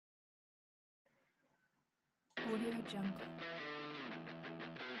Audio Jungle.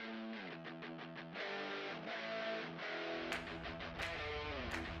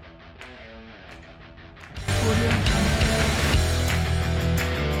 Audio Jungle.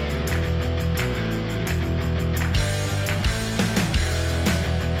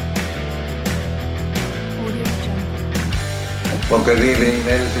 Audio Jungle. Well, good evening,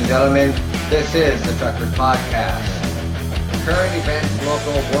 ladies and gentlemen. This is the Truckers Podcast. Current events,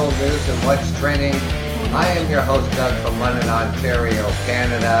 local world news, and what's trending. I am your host, Doug, from London, Ontario,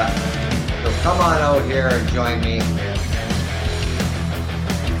 Canada. So come on out here and join me. Audio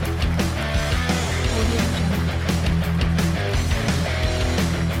Jungle.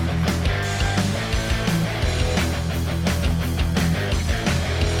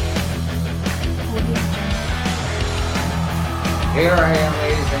 Audio Jungle. Here I am,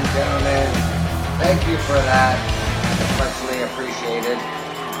 ladies and gentlemen. Thank you for that. It's muchly appreciated.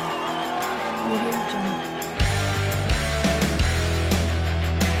 Audio Jungle.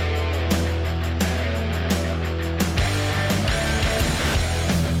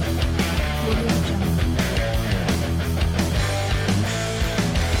 Audio Jungle.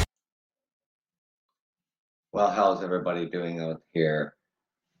 Well, how's everybody doing out here?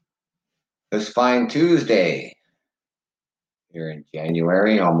 This fine Tuesday. Here in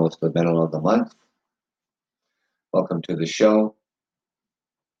January, almost the middle of the month. Welcome to the show.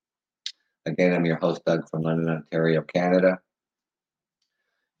 Again, I'm your host, Doug, from London, Ontario, Canada.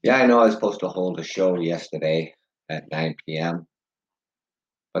 Yeah, I know I was supposed to hold a show yesterday at 9 p.m.,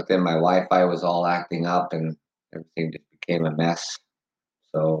 but then my Wi-Fi was all acting up and everything just became a mess.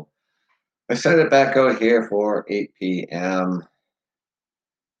 So I set it back out here for 8 p.m.,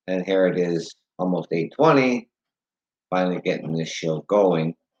 and here it is, almost 8:20, finally getting this show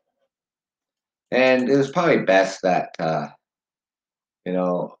going. And it was probably best that,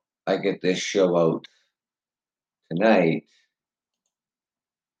 I get this show out tonight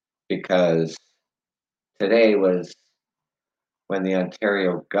because today was when the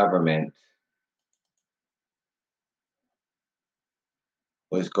Ontario government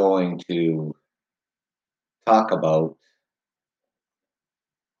was going to talk about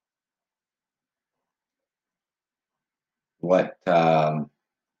what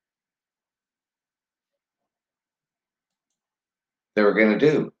they were going to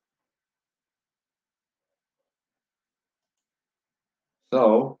do.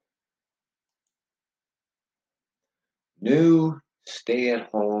 So, new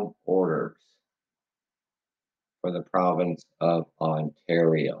stay-at-home orders for the province of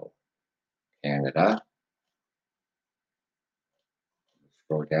Ontario, Canada.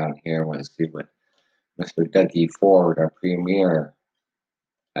 Scroll down here. I want to see what Mr. Dougie Ford, our premier,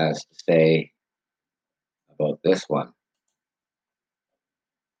 has to say about this one.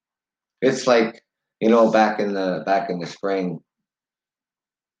 It's like, back in the spring,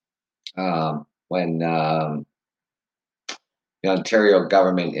 when the Ontario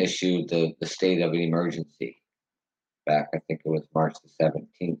government issued the state of emergency back, I think it was March the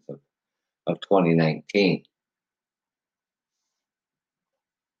 17th of 2019.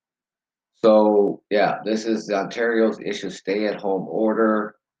 So, yeah, this is Ontario's issue stay-at-home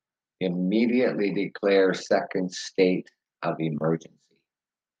order, immediately declare second state of emergency.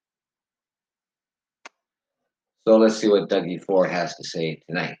 So let's see what Dougie Ford has to say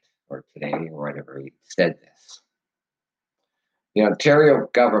tonight, or today, or whatever he said this. The Ontario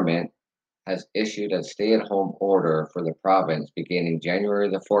government has issued a stay-at-home order for the province beginning January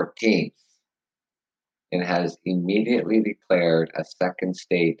the 14th and has immediately declared a second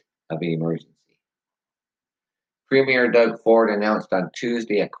state of emergency. Premier Doug Ford announced on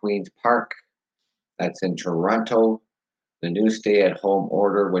Tuesday at Queen's Park, that's in Toronto, the new stay-at-home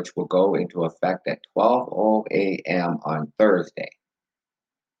order, which will go into effect at 12:00 a.m. on Thursday,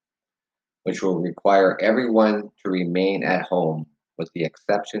 which will require everyone to remain at home with the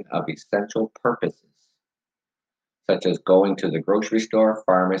exception of essential purposes, such as going to the grocery store,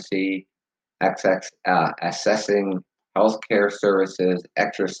 pharmacy, accessing healthcare services,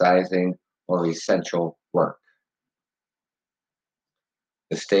 exercising, or essential work.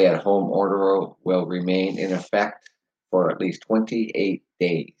 The stay-at-home order will remain in effect for at least 28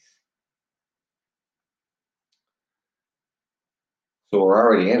 days. So we're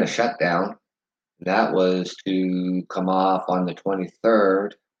already in a shutdown. That was to come off on the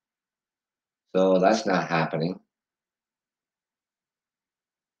 23rd. So that's not happening.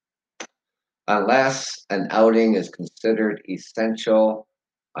 Unless an outing is considered essential,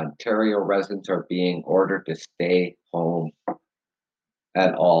 Ontario residents are being ordered to stay home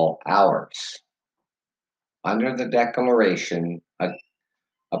at all hours. Under the declaration, a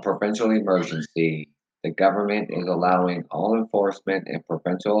provincial emergency, the government is allowing all enforcement and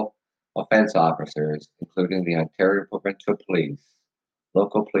provincial offense officers, including the Ontario Provincial Police,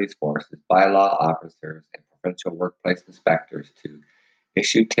 local police forces, bylaw officers, and provincial workplace inspectors to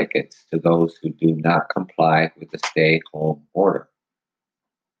issue tickets to those who do not comply with the stay-home order.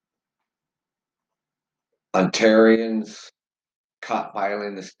 Ontarians caught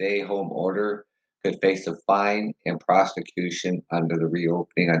violating the stay-home order could face a fine and prosecution under the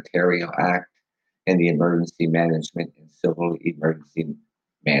Reopening Ontario Act and the Emergency Management and Civil Emergency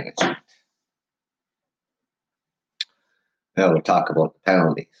Management. Now we'll talk about the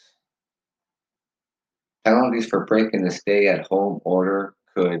penalties. Penalties for breaking the stay-at-home order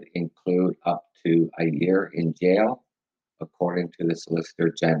could include up to a year in jail, according to the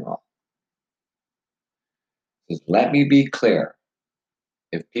Solicitor General. Says, let me be clear.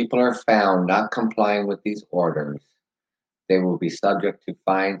 If people are found not complying with these orders, they will be subject to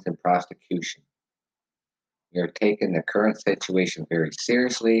fines and prosecution. We are taking the current situation very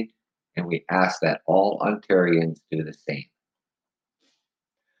seriously, and we ask that all Ontarians do the same.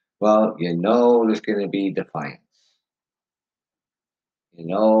 Well, you know there's going to be defiance. You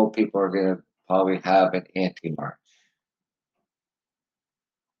know people are going to probably have an anti-march.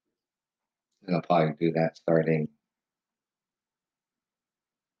 And they'll probably do that starting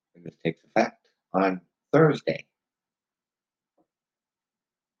when this takes effect on Thursday.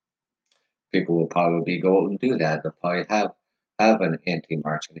 People will probably go and do that. They'll probably have an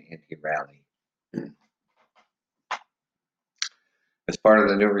anti-march and an anti-rally. As part of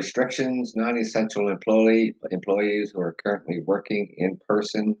the new restrictions, non-essential employees who are currently working in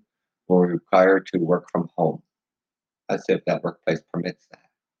person will be required to work from home. That's if that workplace permits that.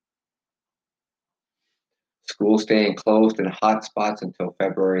 Schools staying closed in hot spots until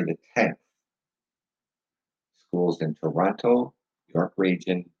February the 10th. Schools in Toronto, York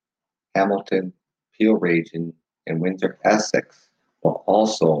Region, Hamilton, Peel Region, and Windsor, Essex will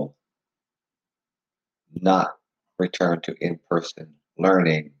also not return to in-person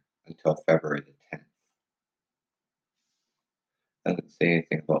learning until February the 10th. Doesn't say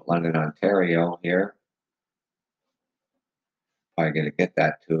anything about London, Ontario here. Probably going to get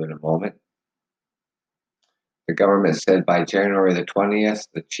that too in a moment. The government said by January the 20th,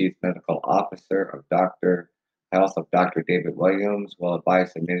 the Chief Medical Officer of Health of Dr. David Williams will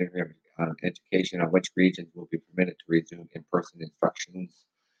advise the Ministry of Education on which regions will be permitted to resume in-person instructions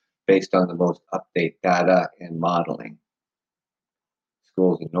based on the most up-to-date data and modeling.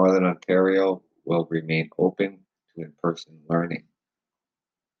 Schools in Northern Ontario will remain open to in-person learning.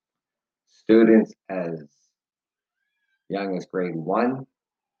 Students as young as grade 1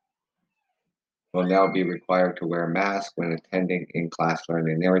 will now be required to wear masks when attending in-class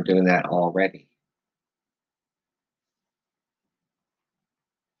learning. They were doing that already.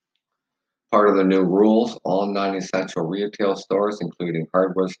 Part of the new rules, all non-essential retail stores, including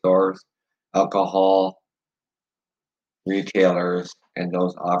hardware stores, alcohol retailers, and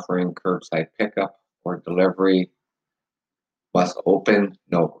those offering curbside pickup or delivery must open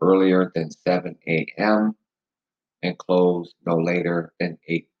no earlier than 7 a.m. and close no later than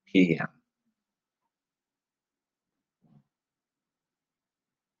 8 p.m.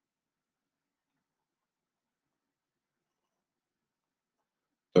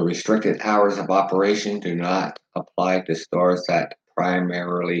 The restricted hours of operation do not apply to stores that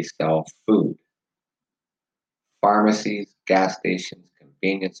primarily sell food. Pharmacies, gas stations,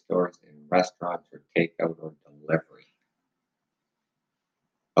 convenience stores, and restaurants for takeout or delivery.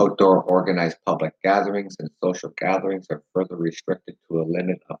 Outdoor organized public gatherings and social gatherings are further restricted to a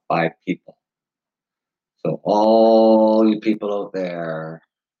limit of 5 people. So all you people out there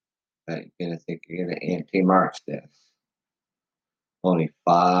that you're going to think you're going to anti-march this, only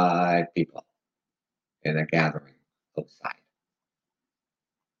 5 people in a gathering outside.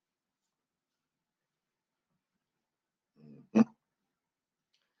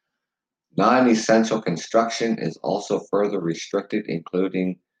 Non-essential construction is also further restricted,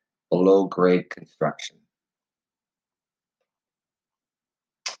 including below-grade construction.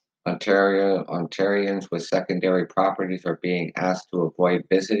 Ontarians with secondary properties are being asked to avoid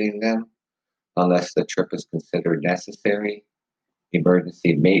visiting them unless the trip is considered necessary.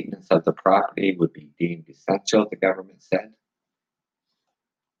 Emergency maintenance of the property would be deemed essential, the government said.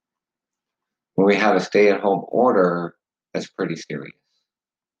 When we have a stay-at-home order, that's pretty serious.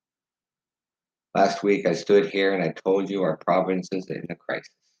 Last week, I stood here and I told you our province is in a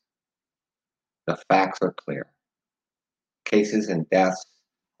crisis. The facts are clear. Cases and deaths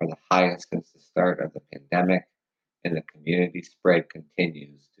are the highest since the start of the pandemic, and the community spread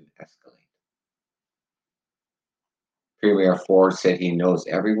continues to escalate. Premier Ford said he knows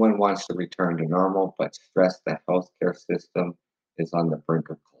everyone wants to return to normal, but stressed the healthcare system is on the brink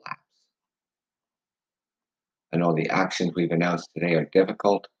of collapse. I know the actions we've announced today are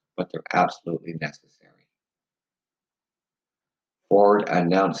difficult, but they're absolutely necessary. Ford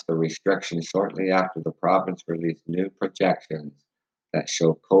announced the restrictions shortly after the province released new projections that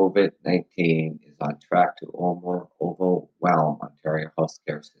show COVID-19 is on track to overwhelm Ontario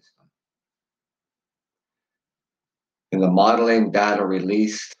healthcare system. In the modeling data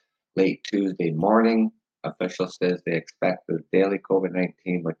released late Tuesday morning, officials says they expect the daily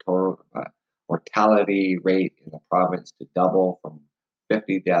COVID-19 mortality rate in the province to double from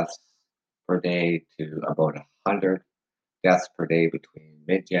 50 deaths per day to about 100 deaths per day between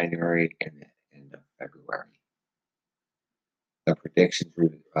mid-January and the end of February. The predictions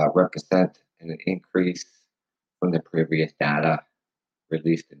represent an increase from the previous data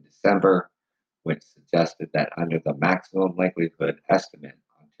released in December, which suggested that under the maximum likelihood estimate,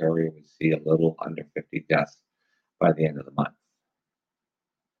 Ontario would see a little under 50 deaths by the end of the month.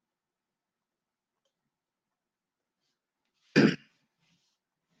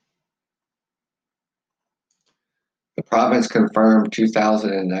 The province confirmed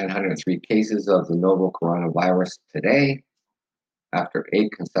 2,903 cases of the novel coronavirus today, after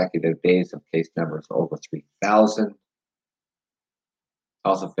 8 consecutive days of case numbers over 3,000.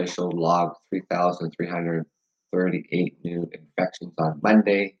 Health officials logged 3,338 new infections on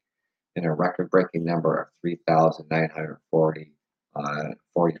Monday and a record-breaking number of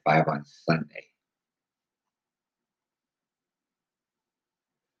 3,945 on Sunday.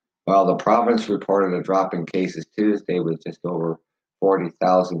 While the province reported a drop in cases Tuesday with just over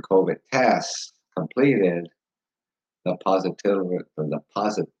 40,000 COVID tests completed, the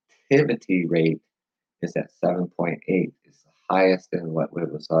positivity rate is at 7.8. It's the highest than what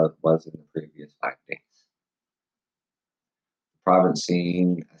it was in the previous 5 days. The province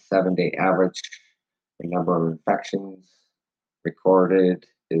seeing a 7-day average. The number of infections recorded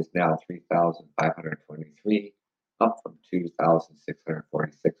is now 3,523, up from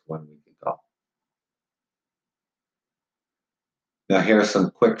 2,646 1 week ago. Now, here are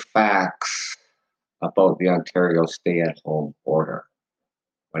some quick facts about the Ontario stay-at-home order.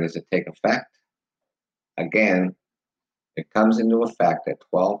 When does it take effect? Again, it comes into effect at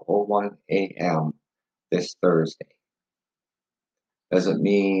 12:01 a.m. this Thursday. Does it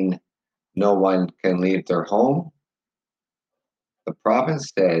mean no one can leave their home? The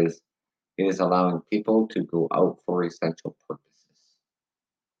province says it is allowing people to go out for essential purposes,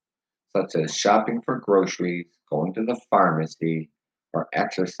 such as shopping for groceries, going to the pharmacy, or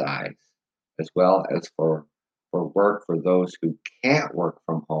exercise, as well as for work for those who can't work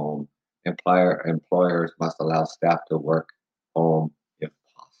from home. Employers must allow staff to work home if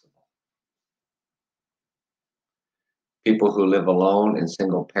possible. People who live alone and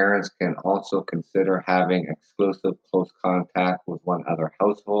single parents can also consider having exclusive close contact with one other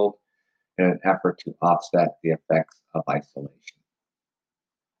household in an effort to offset the effects of isolation.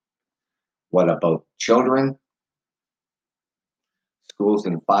 What about children? Schools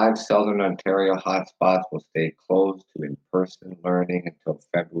in 5 southern Ontario hotspots will stay closed to in-person learning until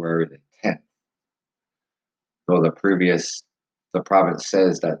February the 10th. Though the province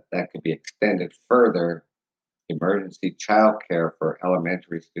says that could be extended further, emergency childcare for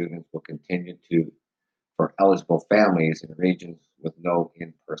elementary students will continue for eligible families in regions with no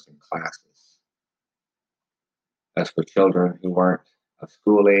in-person classes. As for children who aren't of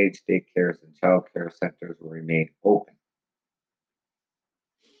school age, daycares and childcare centers will remain open.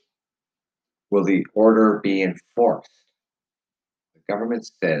 Will the order be enforced? The government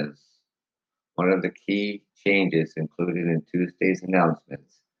says one of the key changes included in Tuesday's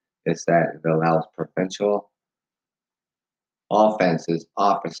announcements is that it allows provincial offenses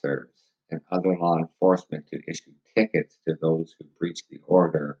officers and other law enforcement to issue tickets to those who breach the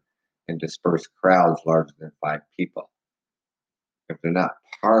order and disperse crowds larger than 5 people if they're not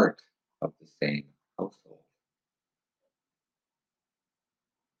part of the same household.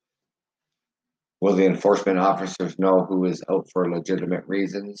 Will the enforcement officers know who is out for legitimate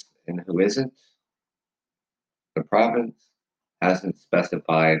reasons and who isn't? The province hasn't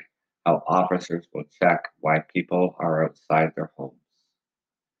specified how officers will check why people are outside their homes,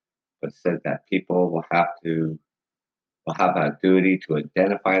 but said that people will have a duty to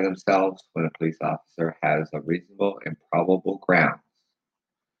identify themselves when a police officer has a reasonable and probable grounds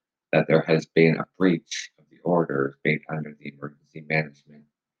that there has been a breach of the orders made under the Emergency Management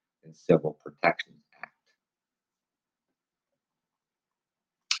and Civil Protections Act.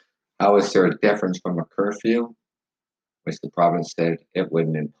 How is there a difference from a curfew, which the province said it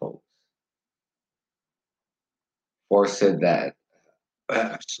wouldn't impose? or said that,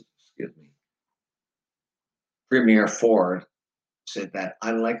 excuse me, Premier Ford said that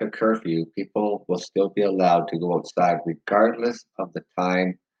unlike a curfew, people will still be allowed to go outside regardless of the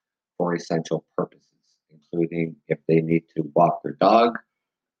time for essential purposes, including if they need to walk their dog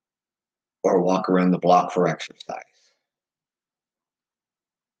or walk around the block for exercise.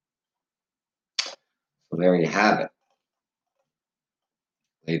 So there you have it,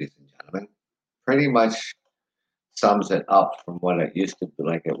 ladies and gentlemen. Pretty much sums it up from what it used to be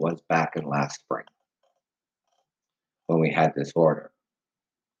like it was back in last spring when we had this order.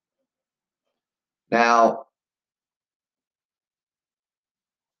 Now,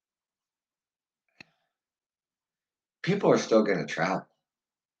 people are still going to travel.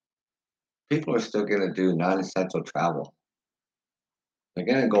 People are still going to do non essential travel. They're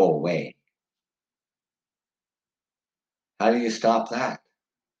going to go away. How do you stop that?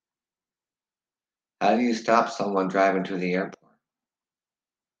 How do you stop someone driving to the airport?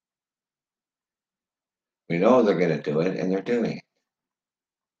 We know they're going to do it, and they're doing it.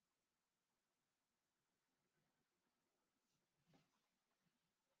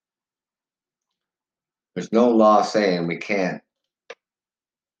 There's no law saying we can't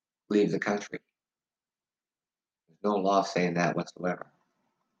leave the country. There's no law saying that whatsoever.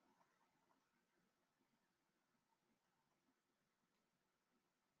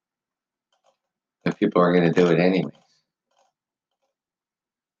 And people are going to do it anyways.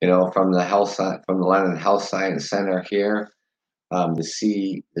 You know, from from the London Health Science Center here,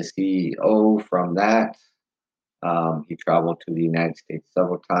 the CEO from that, he traveled to the United States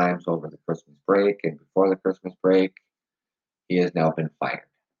several times over the Christmas break and before the Christmas break. He has now been fired.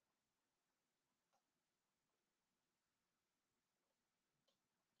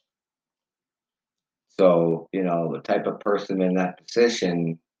 So, you know, the type of person in that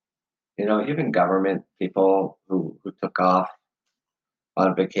position, you know, even government people who took off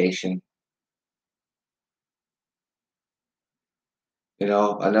on vacation. You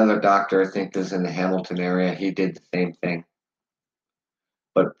know, another doctor I think is in the Hamilton area. He did the same thing.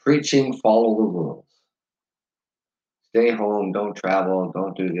 But preaching, follow the rules. Stay home, don't travel,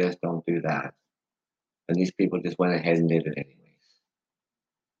 don't do this, don't do that. And these people just went ahead and did it anyways.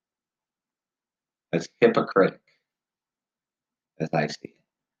 That's hypocritical, as I see it.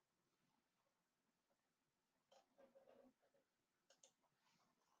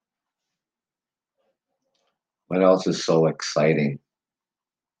 What else is so exciting?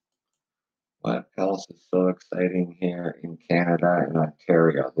 What else is so exciting here in Canada and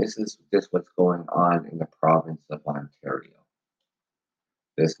Ontario? This is just what's going on in the province of Ontario.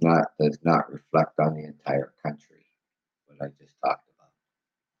 Does not reflect on the entire country, what I just talked about.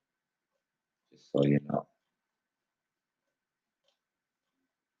 Just so you know.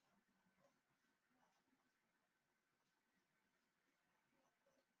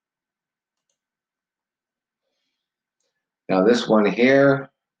 Now this one here,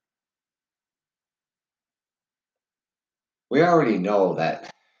 we already know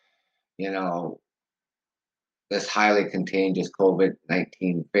that, you know, this highly contagious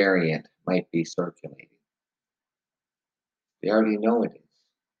COVID-19 variant might be circulating. We already know it is.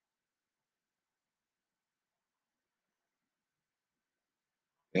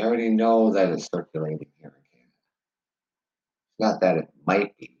 We already know that it's circulating here in Canada. It's not that it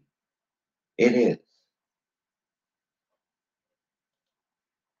might be. It is.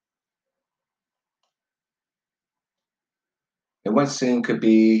 And what soon could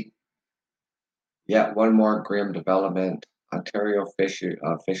be yet one more grim development. Ontario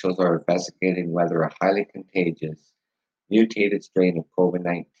officials are investigating whether a highly contagious, mutated strain of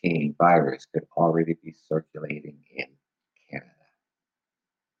COVID-19 virus could already be circulating in Canada.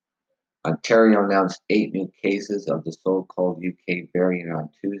 Ontario announced 8 new cases of the so-called UK variant on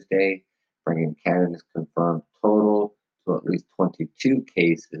Tuesday, bringing Canada's confirmed total to at least 22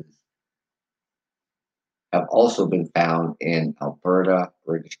 cases have also been found in Alberta,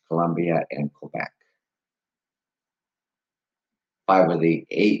 British Columbia, and Quebec. 5 of the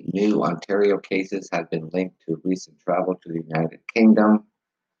 8 new Ontario cases have been linked to recent travel to the United Kingdom.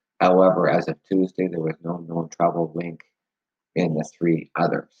 However, as of Tuesday, there was no known travel link in the 3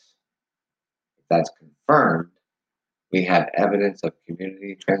 others. If that's confirmed, we have evidence of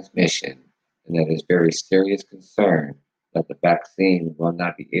community transmission, and that is very serious concern that the vaccine will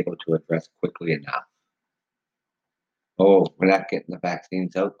not be able to address quickly enough. Oh, we're not getting the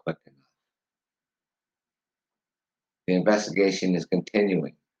vaccines out quick enough. The investigation is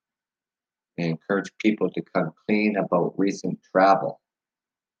continuing. They encourage people to come clean about recent travel,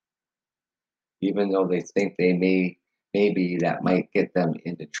 even though they think they maybe that might get them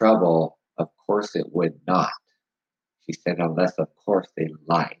into trouble. Of course, it would not. She said, unless, of course, they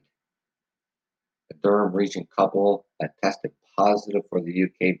lied. The Durham region couple that tested positive for the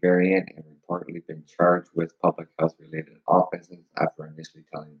UK variant and reportedly been charged with public health related offenses after initially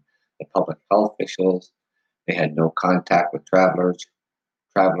telling the public health officials they had no contact with travelers,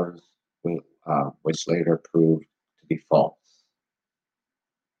 which later proved to be false.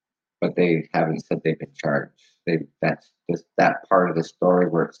 But they haven't said they've been charged. That's just that part of the story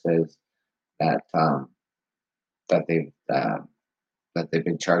where it says that that they've uh, that they've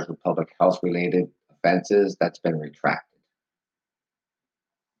been charged with public health related offenses. That's been retracted.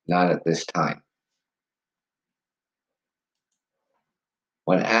 Not at this time.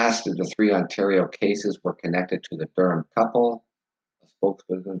 When asked if the three Ontario cases were connected to the Durham couple, a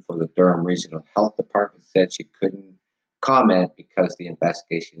spokesperson for the Durham Regional Health Department said she couldn't comment because the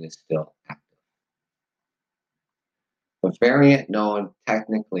investigation is still active. The variant known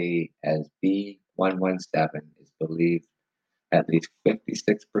technically as B117 is believed at least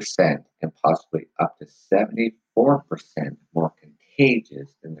 56% and possibly up to 74% more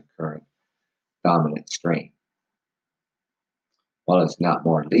contagious than the current dominant strain. While it's not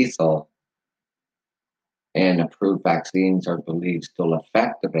more lethal, and approved vaccines are believed still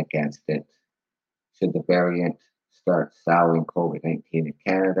effective against it, should the variant start sowing COVID-19 in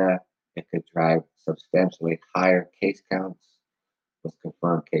Canada, it could drive substantially higher case counts, with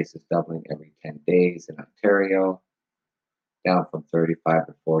confirmed cases doubling every 10 days in Ontario, down from 35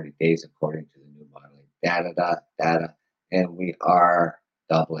 to 40 days according to the new modeling data, and we are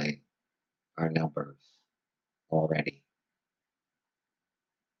doubling our numbers already.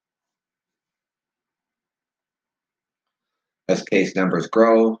 As case numbers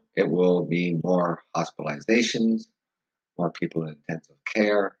grow, it will mean more hospitalizations, more people in intensive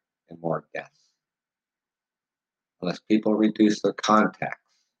care, and more deaths. Unless people reduce their contacts.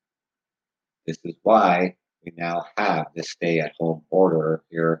 This is why we now have this stay-at-home order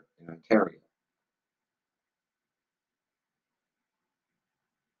here in Ontario.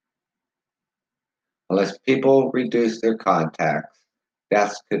 Unless people reduce their contacts,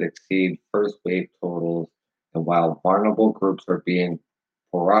 deaths could exceed first wave totals, and while vulnerable groups are being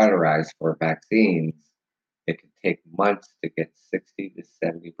prioritized for vaccines, it could take months to get 60 to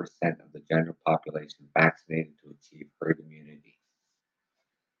 70% of the general population vaccinated to achieve herd immunity.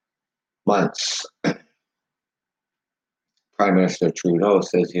 Months. Prime Minister Trudeau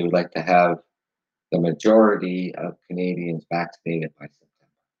says he would like to have the majority of Canadians vaccinated by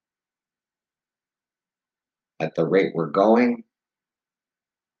September. At the rate we're going,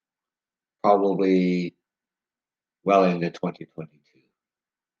 probably well into 2022.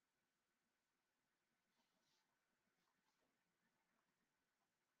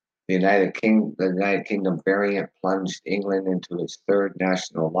 The United Kingdom variant plunged England into its third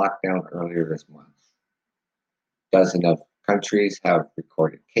national lockdown earlier this month. Dozens of countries have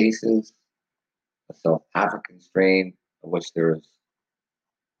recorded cases. A South African strain, of which there is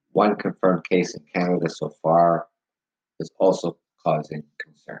one confirmed case in Canada so far, is also causing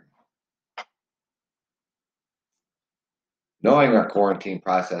concern. Knowing our quarantine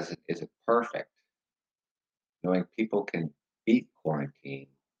process isn't perfect, knowing people can beat quarantine,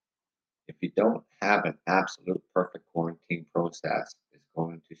 if you don't have an absolute perfect quarantine process, it's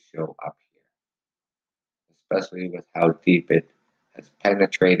going to show up here, especially with how deep it has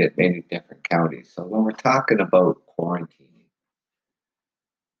penetrated many different counties. So when we're talking about quarantining,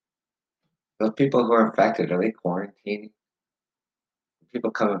 those people who are infected, are they quarantining? People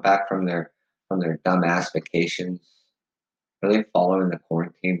coming back from their dumbass vacations, are they following the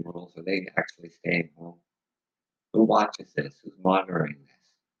quarantine rules? Are they actually staying home? Who watches this? Who's monitoring this?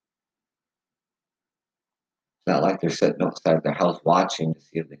 It's not like they're sitting outside their house watching to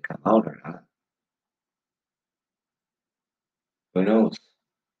see if they come out or not. Who knows?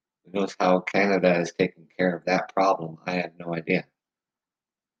 Who knows how Canada is taking care of that problem? I have no idea.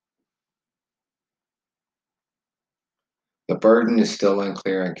 The burden is still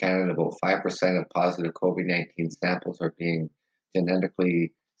unclear in Canada. About 5% of positive COVID-19 samples are being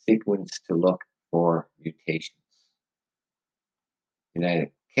genetically sequenced to look for mutations.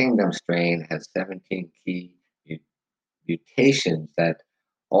 United Kingdom strain has 17 key mutations that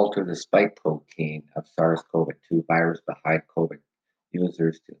alter the spike protein of SARS-CoV-2 virus behind COVID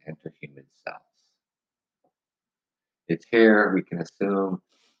users to enter human cells. It's here. We can assume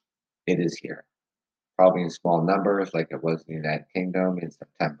it is here. Probably in small numbers like it was in the United Kingdom in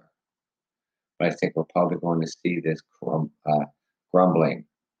September. But I think we're probably going to see this grumbling,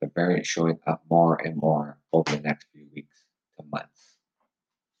 the variant showing up more and more over the next few weeks to months.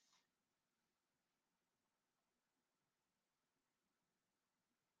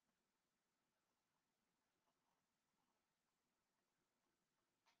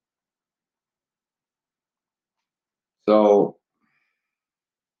 So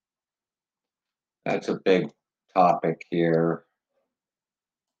that's a big topic here.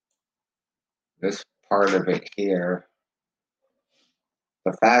 This part of it here,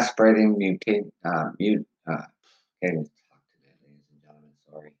 the fast spreading can't even talk today, ladies and gentlemen,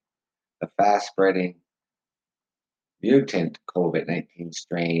 sorry. The fast spreading mutant COVID-19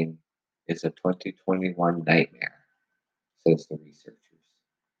 strain is a 2021 nightmare, says the researchers.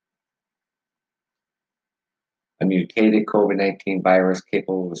 A mutated COVID-19 virus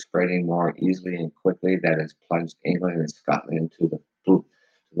capable of spreading more easily and quickly that has plunged England and Scotland to the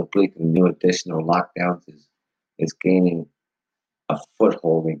bleak and new additional lockdowns is gaining a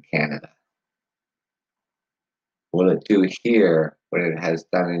foothold in Canada. Will it do here what it has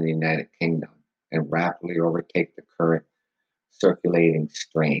done in the United Kingdom and rapidly overtake the current circulating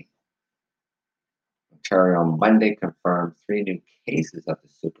strain? Ontario on Monday confirmed 3 new cases of the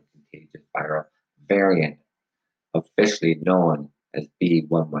super contagious viral variant, officially known as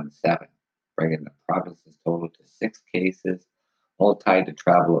B.1.1.7, bringing the province's total to 6 cases, all tied to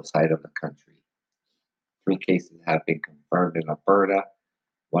travel outside of the country. 3 cases have been confirmed in Alberta,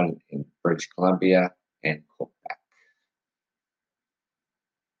 1 in British Columbia, and Quebec.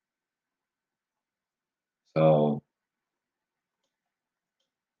 So,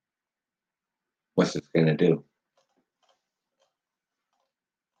 what's this going to do?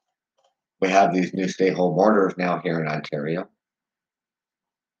 We have these new stay-home orders now here in Ontario.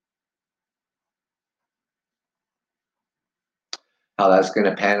 How that's going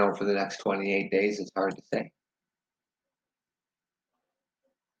to pan out for the next 28 days is hard to say.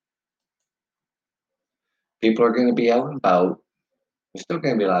 People are going to be out and about. There's still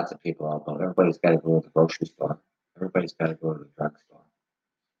going to be lots of people out and about. Everybody's got to go to the grocery store. Everybody's got to go to the drugstore.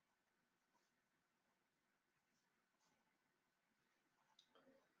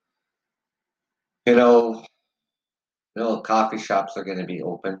 You know, coffee shops are going to be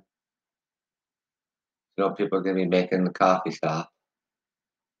open. You know, people are going to be making the coffee shop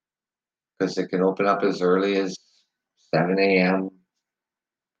because it can open up as early as 7 a.m.,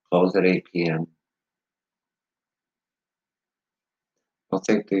 close at 8 p.m. I don't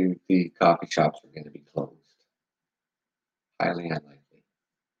think the coffee shops are going to be closed. Highly unlikely.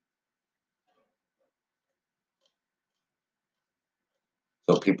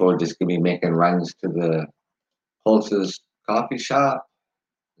 So people are just going to be making runs to the closest coffee shop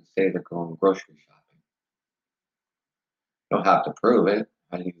and say they're going grocery shopping. You don't have to prove it.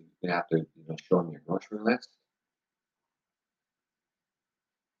 You have to show them your grocery list.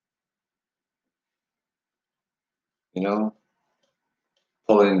 You know,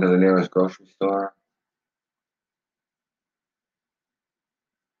 pull into the nearest grocery store.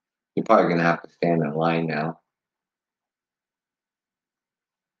 You're probably going to have to stand in line now.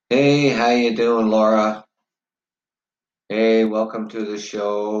 Hey, how you doing, Laura? Hey, welcome to the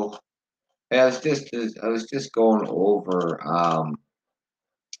show. Hey, I was just going over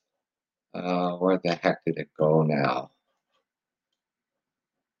where the heck did it go now?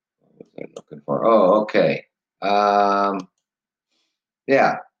 What was I looking for? Oh, okay.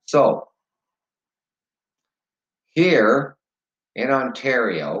 Yeah. So here in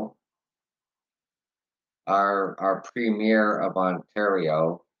Ontario, our premier of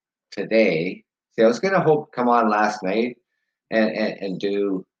Ontario today. See, I was going to hope come on last night and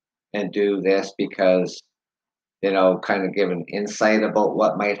do this because kind of give an insight about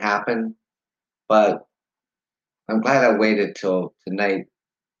what might happen. But I'm glad I waited till tonight,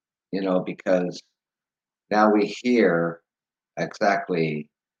 because now we hear exactly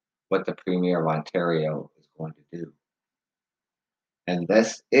what the premier of Ontario is going to do, and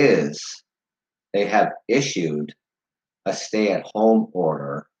this is they have issued a stay-at-home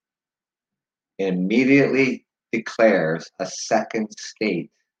order, immediately declares a second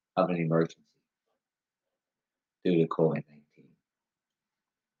state of an emergency due to COVID-19.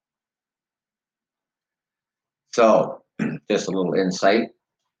 So, just a little insight.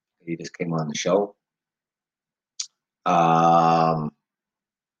 He just came on the show. Um,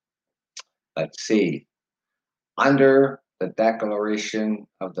 let's see. Under the declaration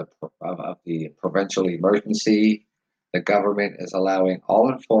of the provincial emergency, the government is allowing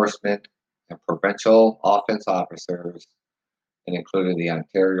all enforcement and provincial offense officers, and including the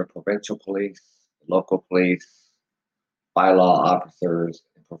Ontario Provincial Police, local police, bylaw officers,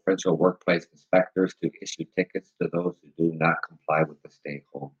 and provincial workplace inspectors to issue tickets to those who do not comply with the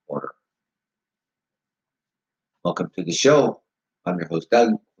stay-home order. Welcome to the show. I'm your host,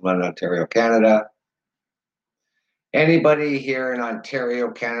 Doug, from Ontario, Canada. Anybody here in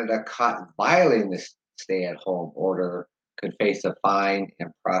Ontario, Canada, caught violating this stay-at-home order could face a fine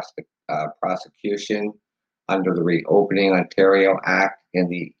and prosecution under the Reopening Ontario Act and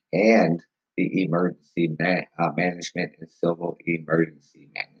the Emergency Management and Civil Emergency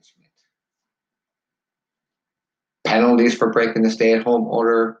Management. Penalties for breaking the stay-at-home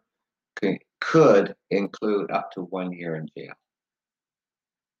order could include up to 1 year in jail.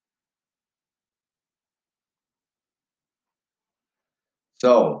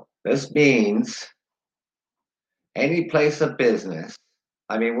 So this means any place of business.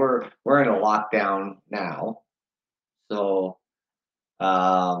 I mean, we're in a lockdown now, so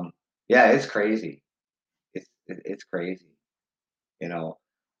yeah, it's crazy. It's crazy. You know,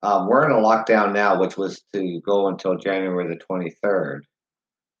 we're in a lockdown now, which was to go until January the 23rd.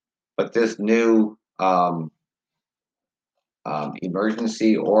 But this new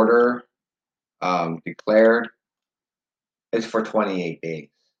emergency order declared is for 28 days,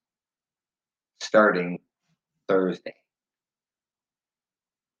 starting Thursday.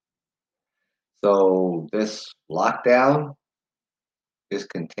 So this lockdown is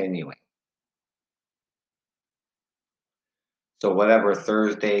continuing. So whatever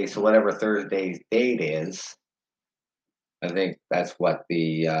Thursday's date is, I think that's what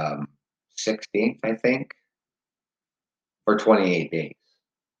the 16th, I think, for 28 days.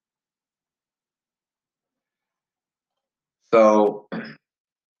 So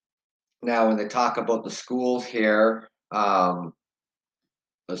now when they talk about the schools here, the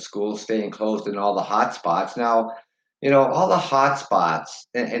schools staying closed in all the hot spots. Now, all the hot spots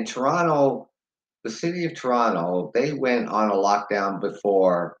in Toronto, the city of Toronto, they went on a lockdown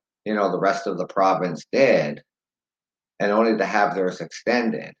before, the rest of the province did, and only to have theirs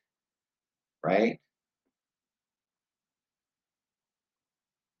extended, right?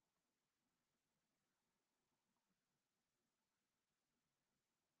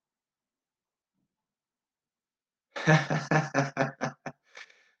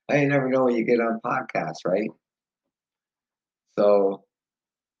 You never know what you get on podcasts, right? So,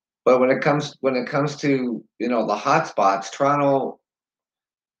 but when it comes to, the hot spots, Toronto,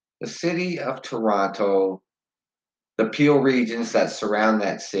 the city of Toronto, the Peel regions that surround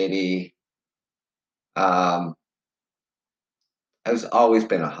that city, um, has always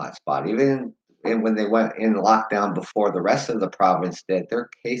been a hot spot. Even when they went in lockdown before the rest of the province did, their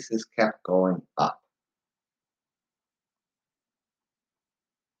cases kept going up.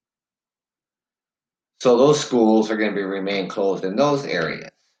 So those schools are going to remain closed in those areas.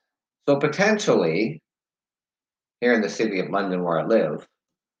 So potentially, here in the city of London, where I live,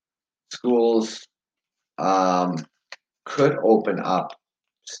 schools could open up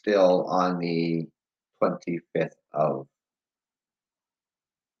still on the 25th of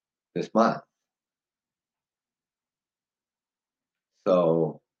this month.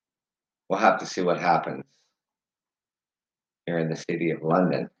 So we'll have to see what happens here in the city of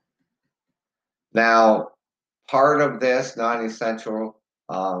London. Now, part of this non-essential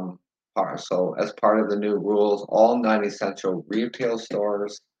so as part of the new rules, all non-essential retail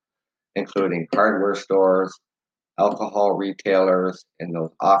stores, including hardware stores, alcohol retailers, and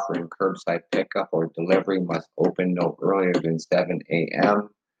those offering curbside pickup or delivery must open no earlier than 7 a.m.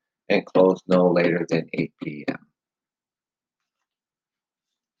 and close no later than 8 p.m.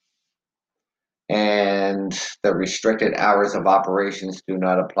 And the restricted hours of operations do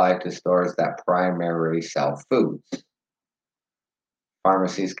not apply to stores that primarily sell foods.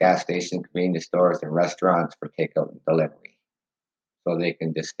 Pharmacies, gas stations, convenience stores, and restaurants for takeout and delivery. So they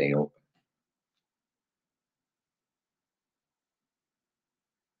can just stay open.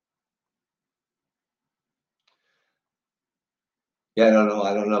 Yeah, I don't know.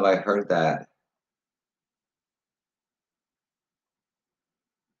 I don't know if I heard that.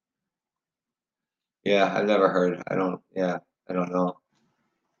 Yeah, I've never heard. I don't know.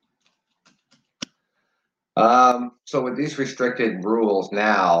 So with these restricted rules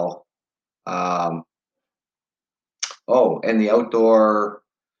now, um, and the outdoor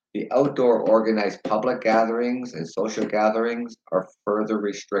organized public gatherings and social gatherings are further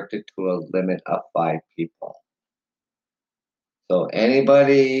restricted to a limit of 5 people. So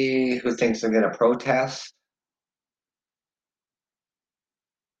anybody who thinks they're going to protest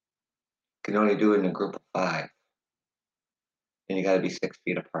can only do it in a group of 5, and you got to be 6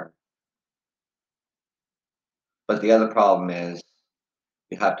 feet apart. But the other problem is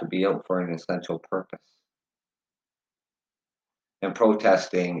you have to be out for an essential purpose. And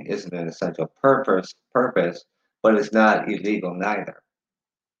protesting isn't an essential purpose, but it's not illegal neither.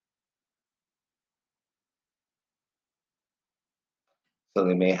 So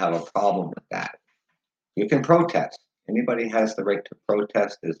they may have a problem with that. You can protest. Anybody has the right to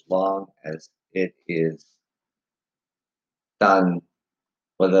protest as long as it is done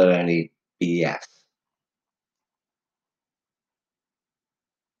without any BS.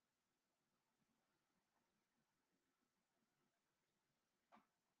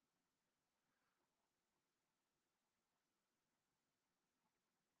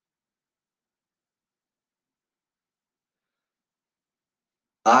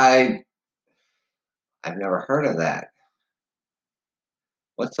 I've never heard of that.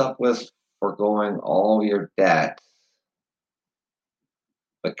 What's up with foregoing all your debt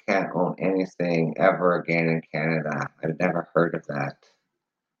but can't own anything ever again in Canada? I've never heard of that.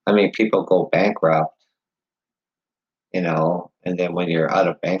 I mean, people go bankrupt, and then when you're out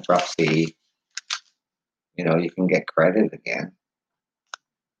of bankruptcy, you can get credit again.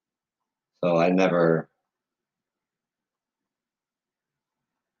 So I never,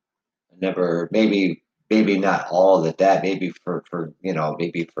 maybe not all the debt, maybe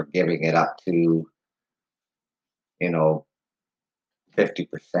maybe for giving it up to, you know,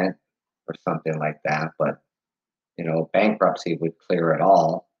 50% or something like that. But, bankruptcy would clear it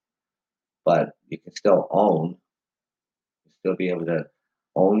all, but you can still still be able to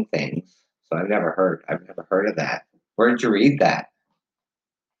own things. So I've never heard of that. Where did you read that?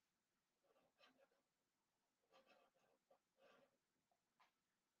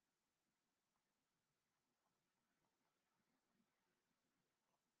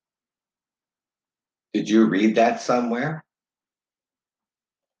 Did you read that somewhere?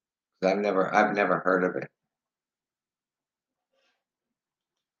 'Cause I've never heard of it.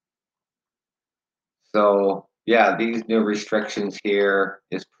 So yeah, these new restrictions here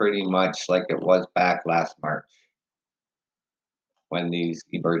is pretty much like it was back last March when the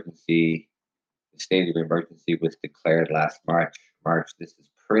state of emergency was declared last March. This is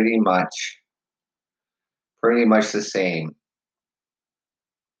pretty much the same.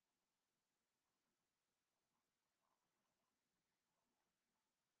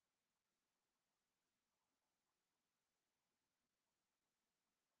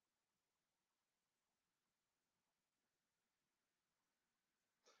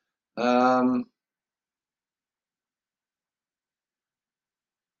 Um,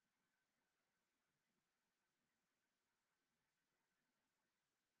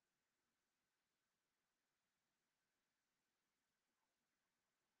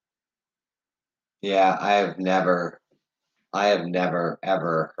 yeah, I have never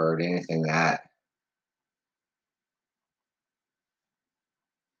ever heard anything that.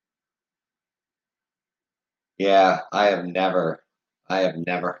 Yeah, I have never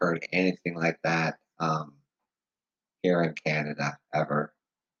heard anything like that here in Canada ever.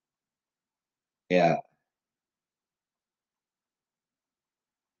 Yeah,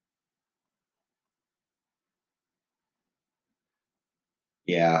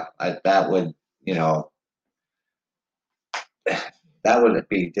 yeah, you know, that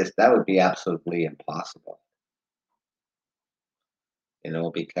would be absolutely impossible,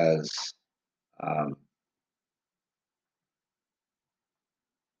 because um,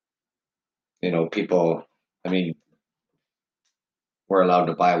 people. I mean, we're allowed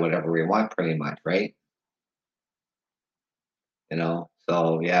to buy whatever we want, pretty much, right?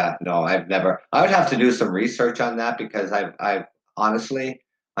 So yeah, no, I've never. I would have to do some research on that because I've honestly,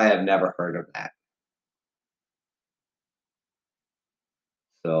 I have never heard of that.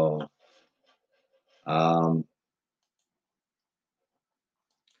 So, um,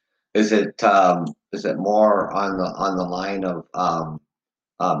 is it more on the line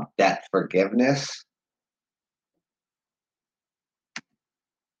of debt forgiveness?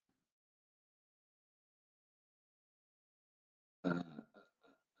 Uh,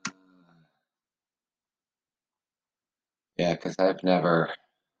 yeah, because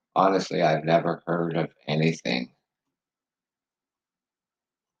honestly, I've never heard of anything.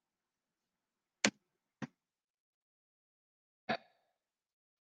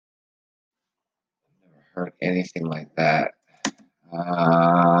 Never heard anything like that.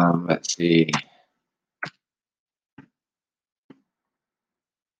 Let's see.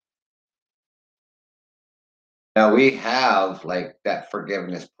 Now we have like debt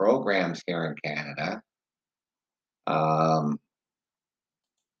forgiveness programs here in Canada. Um,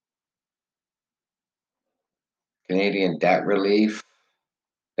 Canadian Debt Relief,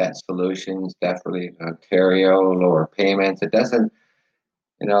 Debt Solutions, Debt Relief in Ontario, lower payments. It doesn't,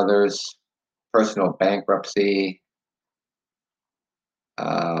 there's personal bankruptcy.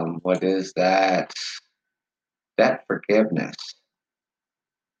 What is that? Debt forgiveness.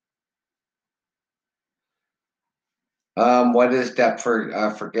 What is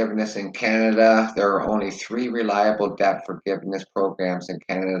forgiveness in Canada? There are only three reliable debt forgiveness programs in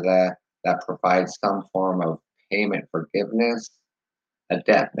Canada that provide some form of payment forgiveness. A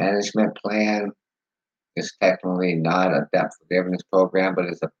debt management plan is technically not a debt forgiveness program, but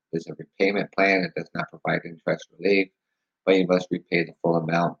is a repayment plan. It does not provide interest relief, but you must repay the full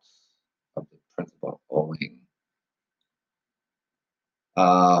amount of the principal owing.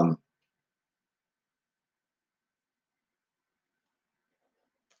 Um,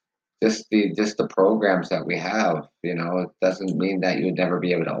 just the programs that we have. It doesn't mean that you would never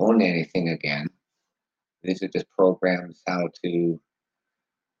be able to own anything again. These are just programs how to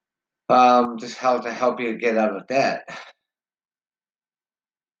just how to help you get out of debt.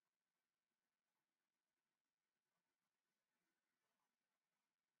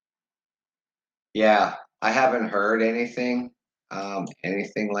 Yeah, I haven't heard anything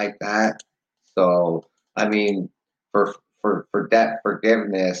like that. So, I mean, for debt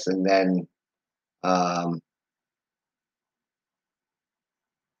forgiveness, and then um,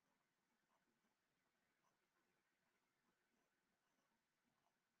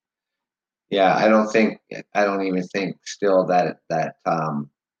 yeah, I don't even think still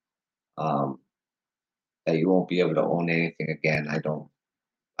um, that you won't be able to own anything again. I don't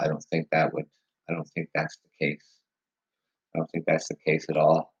think that would. I don't think that's the case. I don't think that's the case at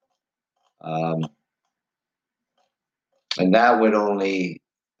all. Um, and that would only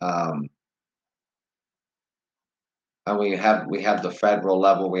um, and we have the federal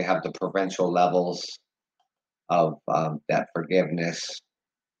level, we have the provincial levels of debt forgiveness.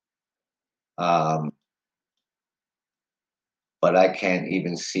 Um, but I can't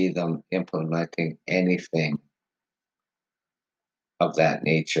even see them implementing anything of that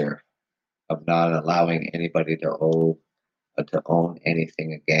nature, of not allowing anybody to own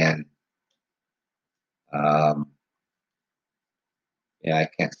anything again. Um, yeah, I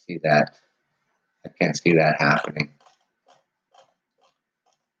can't see that. I can't see that happening.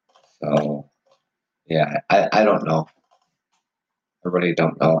 So yeah, I don't know. I really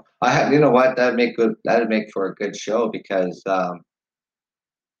don't know. You know what? That'd make for a good show because um,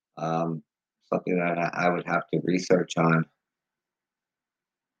 something that I would have to research on.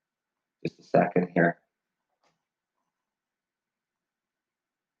 Just a second here.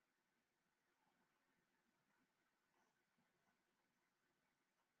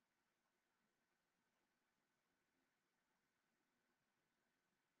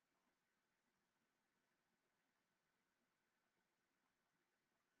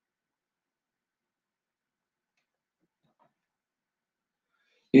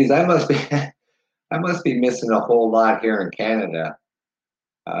 Geez, I must be I must be missing a whole lot here in Canada,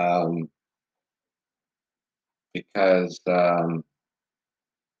 um, because um,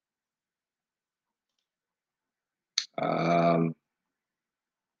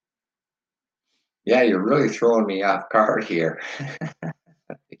 yeah, you're really throwing me off guard here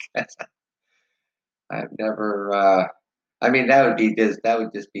because I've never. I mean, that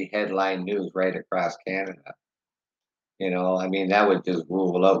would just be headline news right across Canada. I mean, that would just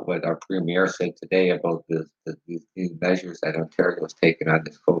rule out what our premier said today about these measures that Ontario has taken on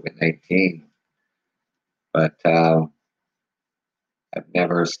this COVID-19. But I've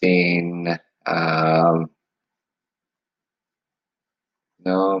never seen. Um,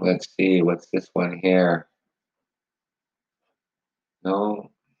 no, let's see. What's this one here?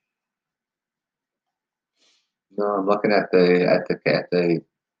 No, no. I'm looking at the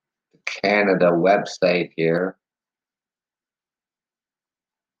Canada website here.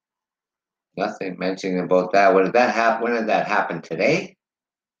 Nothing mentioning about that. When did that happen? When did that happen? Today?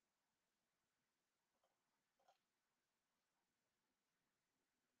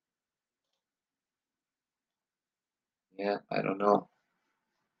 Yeah, I don't know.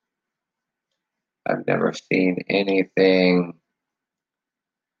 I've never seen anything.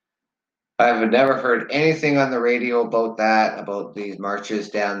 I've never heard anything on the radio about that, about these marches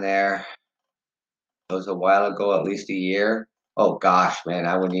down there. It was a while ago, at least a year. Oh gosh, man,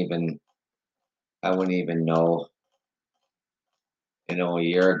 I wouldn't even know. A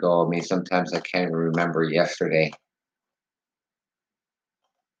year ago. I mean, sometimes I can't even remember yesterday.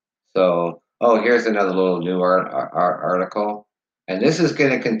 So, oh, here's another little new article, and this is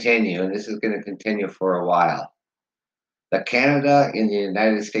going to continue, and this is going to continue for a while. The Canada in the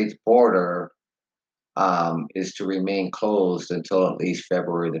United States border is to remain closed until at least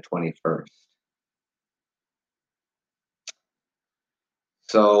February the 21st.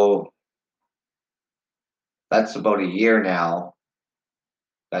 So that's about a year now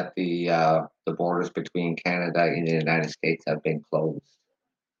that the borders between Canada and the United States have been closed,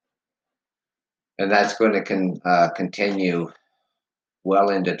 and that's going to continue well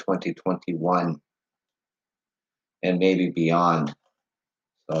into 2021 and maybe beyond.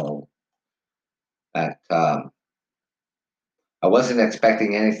 So that I wasn't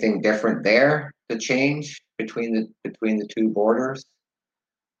expecting anything different there to change between the two borders.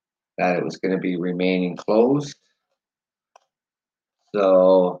 That it was going to be remaining closed.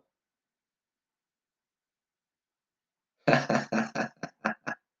 So yeah,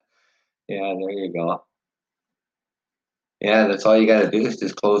 there you go. Yeah, that's all you got to do is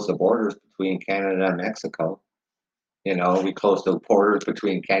just close the borders between Canada and Mexico. We close the borders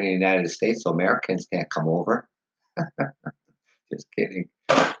between Canada and the United States, so Americans can't come over. Just kidding.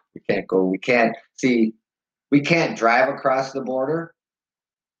 We can't go. We can't see. We can't drive across the border,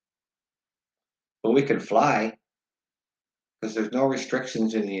 but we can fly because there's no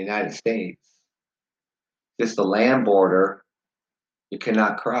restrictions in the United States. Just the land border you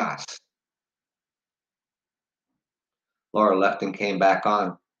cannot cross. Laura left and came back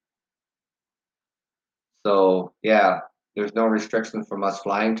on. So yeah, there's no restriction from us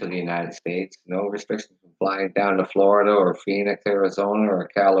flying to the United States. No restriction from flying down to Florida or Phoenix, Arizona, or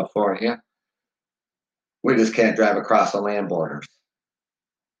California. We just can't drive across the land borders.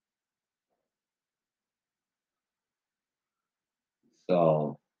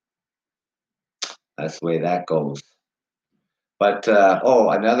 So that's the way that goes. But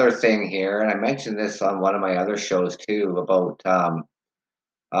another thing here, and I mentioned this on one of my other shows too about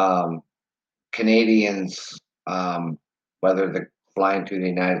um, Canadians, whether they're flying to the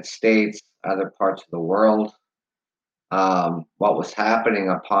United States, other parts of the world, what was happening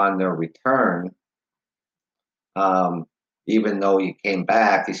upon their return. Um, Even though you came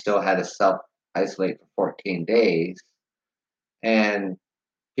back, you still had to self isolate for 14 days. And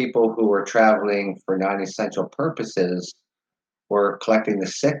people who were traveling for non essential purposes were collecting the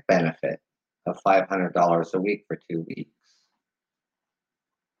sick benefit of $500 a week for 2 weeks.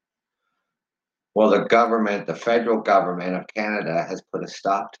 Well, the federal government of Canada has put a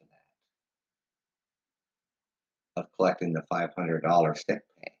stop to that, of collecting the $500 sick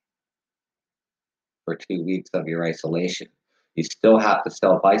pay for 2 weeks of your isolation. You still have to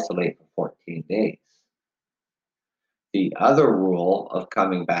self isolate for 14 days. The other rule of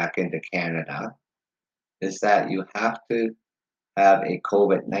coming back into Canada is that you have to have a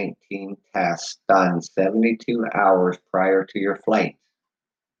COVID-19 test done 72 hours prior to your flight.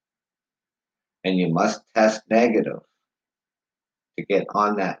 And you must test negative to get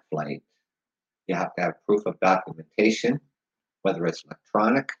on that flight. You have to have proof of documentation, whether it's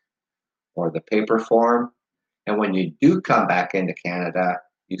electronic or the paper form. And when you do come back into Canada,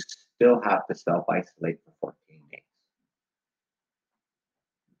 you still have to self isolate for 14 days.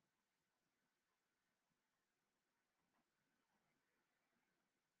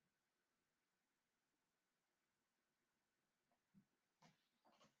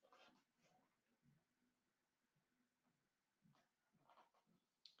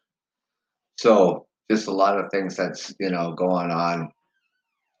 So, just a lot of things that's going on,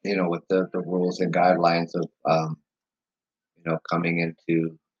 with the rules and guidelines of coming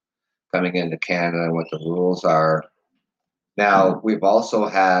into Canada and what the rules are. Now, we've also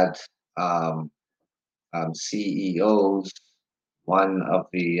had CEOs. One of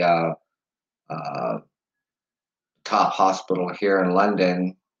the uh, top hospital here in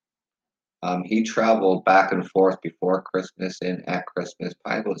London. He traveled back and forth before Christmas and at Christmas,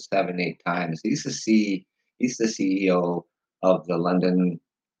 probably about 7, 8 times. He's the CEO of the London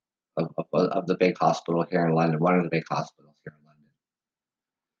of the big hospital here in London, one of the big hospitals here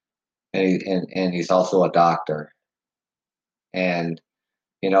in London, and he's also a doctor. And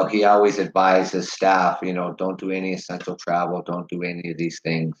he always advises staff, don't do any essential travel, don't do any of these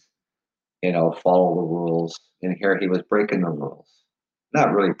things, follow the rules. And here he was breaking the rules,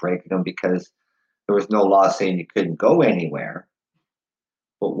 not really breaking them because there was no law saying you couldn't go anywhere.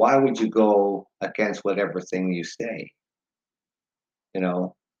 But why would you go against whatever thing you say? You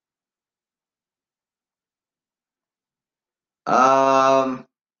know, um,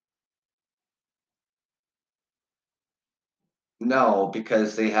 no,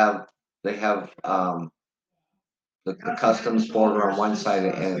 because they have the customs border on one side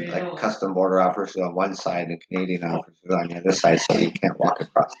and like custom border officers on one side and Canadian officers on the other side, so you can't walk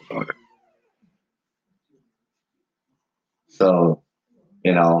across the border. So,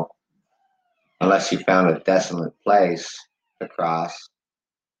 you know, unless you found a desolate place to cross.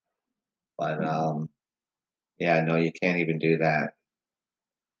 But yeah, no, you can't even do that.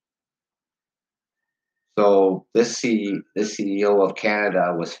 So this CEO of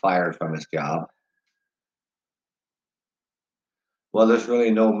Canada was fired from his job. Well, there's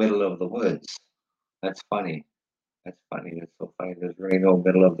really no middle of the woods. That's funny. That's funny. That's so funny. There's really no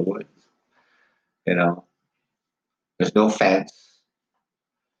middle of the woods. You know, there's no fence.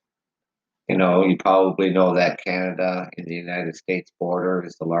 You probably know that Canada and the United States border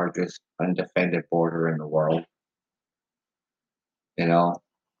is the largest undefended border in the world. You know,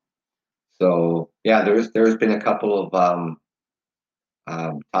 so yeah, there's been a couple of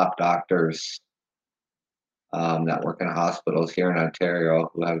top doctors that work in hospitals here in Ontario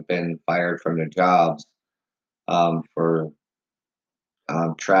who have been fired from their jobs for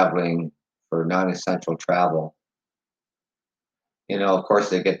traveling for non-essential travel. Of course,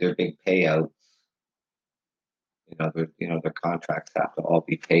 they get their big payouts. Their contracts have to all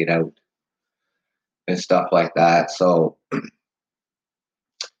be paid out and stuff like that. So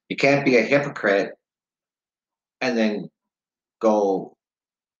you can't be a hypocrite and then go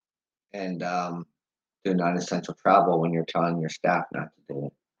and do non-essential travel when you're telling your staff not to do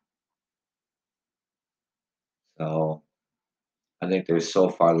it. So I think there's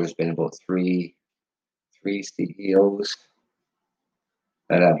been about three CEOs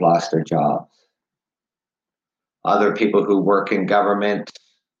that have lost their jobs. Other people who work in government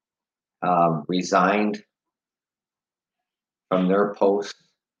resigned from their posts.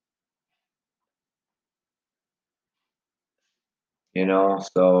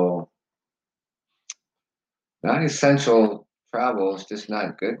 So non-essential travel is just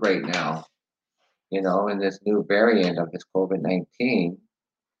not good right now. And this new variant of this COVID-19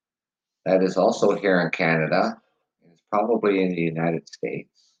 that is also here in Canada, it's probably in the United States.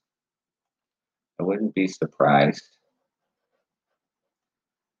 I wouldn't be surprised,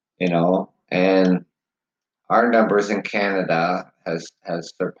 and our numbers in Canada has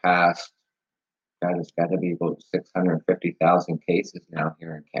surpassed. God, it's got to be about 650,000 cases now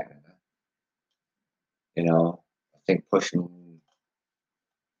here in Canada. I think pushing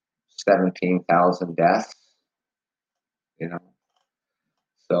 17,000 deaths.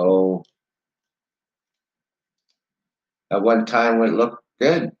 So at one time it looked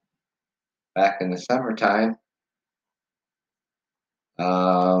good back in the summertime.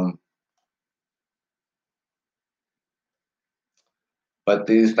 But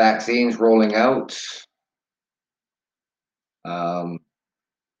these vaccines rolling out,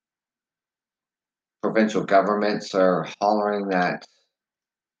 provincial governments are hollering that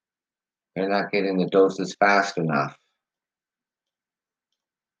they're not getting the doses fast enough.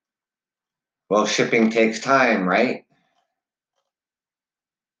 Well, shipping takes time, right?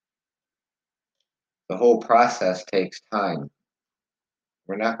 The whole process takes time.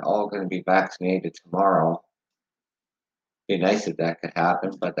 We're not all going to be vaccinated tomorrow. It'd be nice if that could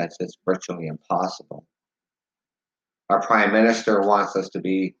happen, but that's just virtually impossible. Our Prime Minister wants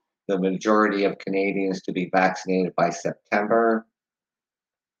the majority of Canadians to be vaccinated by September,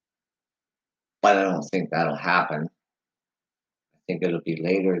 but I don't think that'll happen. I think it'll be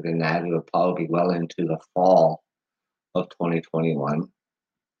later than that. It'll probably be well into the fall of 2021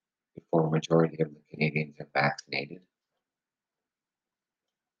 before a majority of the Canadians are vaccinated.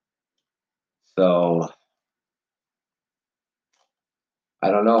 So I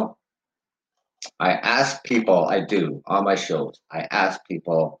don't know. I ask people, I do on my shows, I ask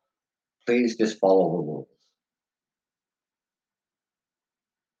people, please just follow the rules.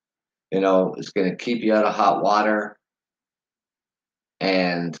 It's going to keep you out of hot water,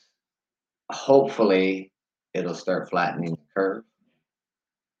 and hopefully it'll start flattening the curve.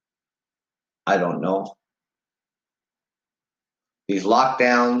 I don't know. These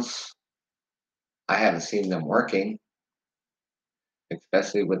lockdowns, I haven't seen them working,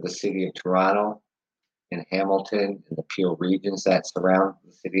 especially with the city of Toronto and Hamilton and the Peel regions that surround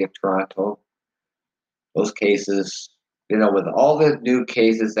the city of Toronto. Those cases, with all the new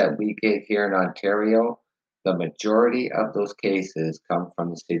cases that we get here in Ontario, the majority of those cases come from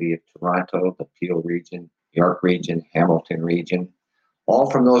the city of Toronto, the Peel region, York region, Hamilton region, all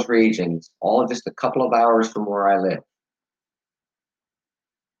from those regions, all just a couple of hours from where I live.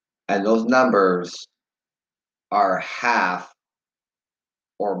 And those numbers are half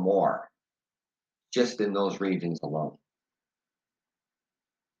or more just in those regions alone.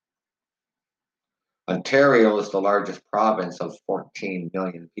 Ontario is the largest province of 14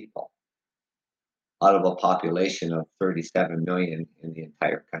 million people out of a population of 37 million in the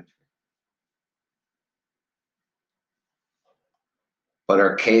entire country. But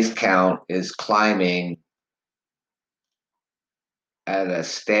our case count is climbing at a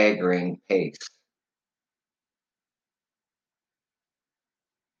staggering pace.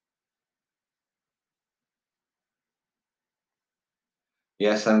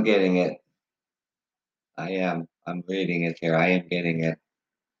 Yes, I'm getting it. I am. I'm reading it here. I am getting it.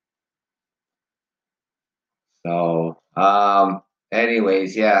 So,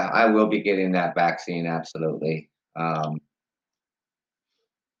 anyways, yeah, I will be getting that vaccine, absolutely. My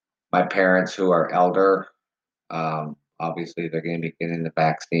parents who are elder, obviously they're going to be getting the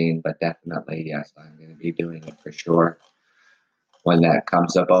vaccine, but definitely, yes, I'm going to be doing it for sure when that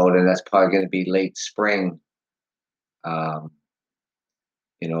comes about, and that's probably going to be late spring,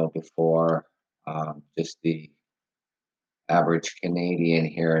 before just the average Canadian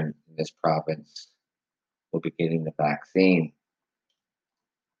here in this province will be getting the vaccine.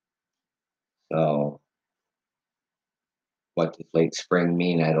 So what does late spring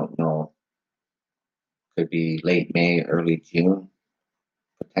mean? I don't know. Could be late May, early June,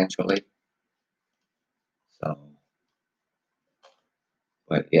 potentially. So,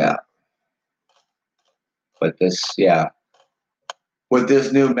 but yeah, with this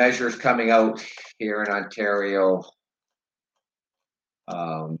new measures coming out here in Ontario,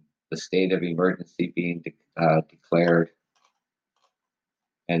 the state of emergency being declared,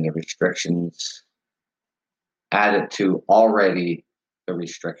 and the restrictions added to already the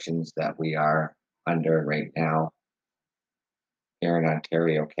restrictions that we are under right now here in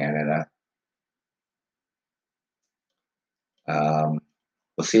Ontario, Canada.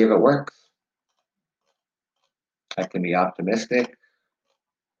 We'll see if it works. I can be optimistic.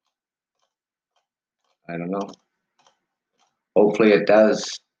 I don't know. Hopefully it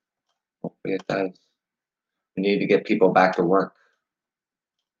does. Hopefully it does. We need to get people back to work.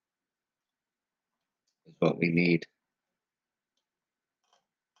 Is what we need.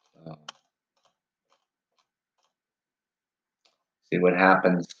 So, see what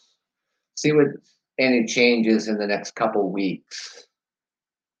happens. See what any changes in the next couple weeks.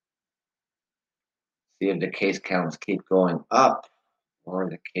 See if the case counts keep going up or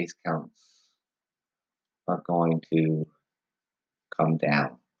the case counts are going to come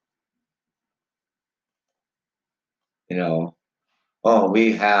down. You know, oh,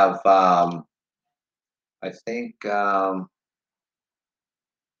 we have, I think, well,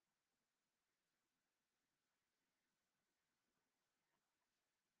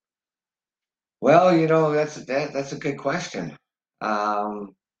 that's a good question.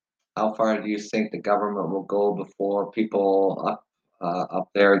 How far do you think the government will go before people up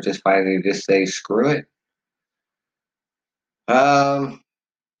there just finally just say screw it? Um,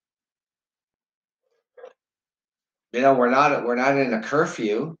 we're not in a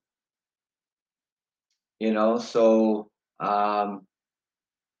curfew, so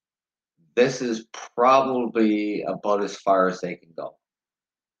this is probably about as far as they can go.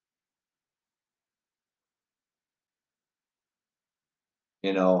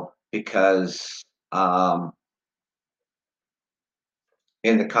 Because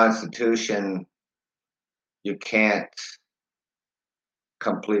in the Constitution, you can't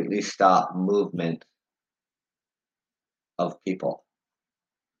completely stop movement of people.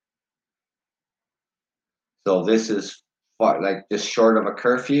 So this is far, like just short of a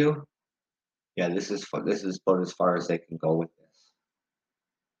curfew. Yeah, this is about as far as they can go with this.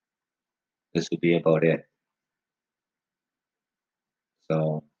 This would be about it.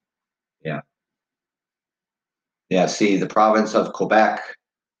 So, yeah. Yeah, see, the province of Quebec,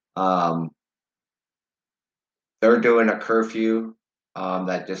 um, they're doing a curfew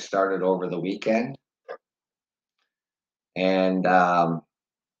that just started over the weekend. And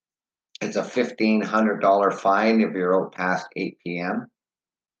it's a $1,500 fine if you're out past 8 p.m.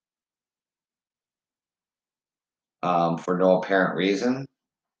 For no apparent reason,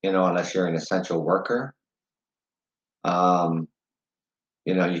 unless you're an essential worker. Um,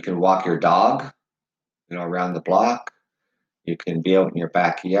 you can walk your dog, around the block. You can be out in your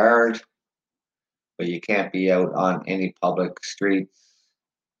backyard, but you can't be out on any public streets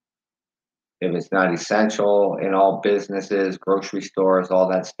if it's not essential. In all businesses, grocery stores, all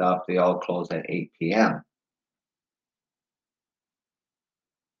that stuff, they all close at 8 p.m.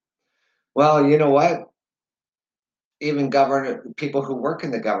 Well, you know what? Even people who work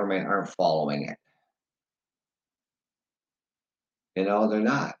in the government aren't following it. They're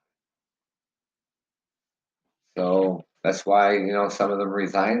not. So that's why, some of them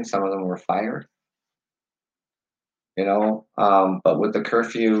resigned, some of them were fired. But with the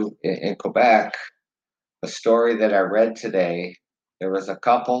curfew in Quebec, a story that I read today, there was a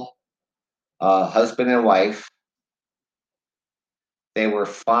couple, husband and wife. They were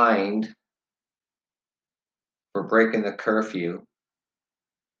fined for breaking the curfew,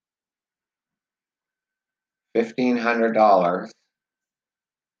 $1,500,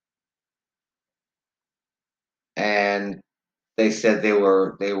 and they said they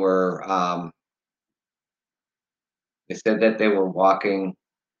said that they were walking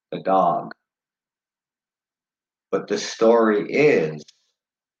the dog. But the story is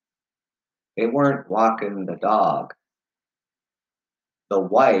they weren't walking the dog. The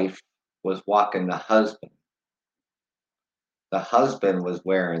wife was walking the husband. The husband was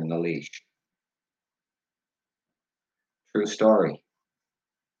wearing the leash. True story.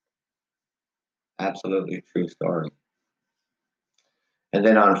 Absolutely true story. And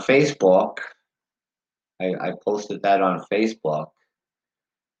then on Facebook, I posted that on Facebook,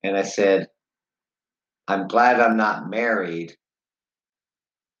 and I said, I'm glad I'm not married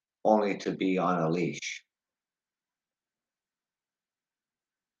only to be on a leash.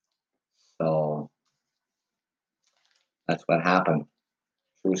 So that's what happened.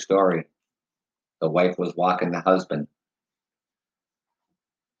 True story. The wife was walking the husband.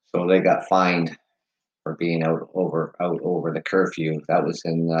 So they got fined for being out over the curfew. That was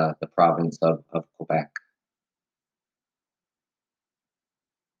in the province of Quebec.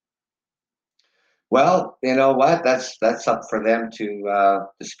 Well, you know what? That's up for them to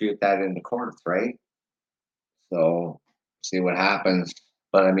dispute that in the courts, right? So see what happens.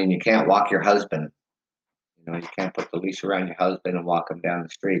 But I mean, you can't walk your husband. You know, you can't put the leash around your husband and walk him down the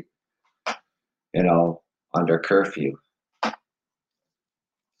street. You know, under curfew.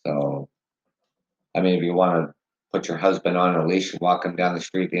 So I mean, if you want to put your husband on a leash and walk him down the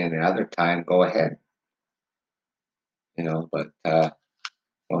street any other time, go ahead. You know, but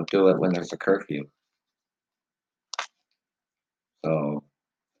don't do it when there's a curfew. So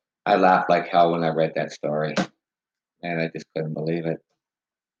I laughed like hell when I read that story, and I just couldn't believe it.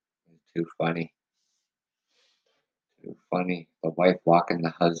 It's too funny. Too funny. The wife walking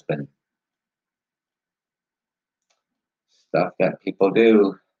the husband. Stuff that people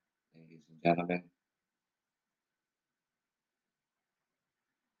do, ladies and gentlemen.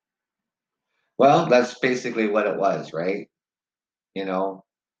 Well, that's basically what it was, right? You know,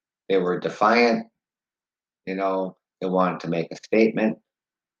 they were defiant. You know, they wanted to make a statement,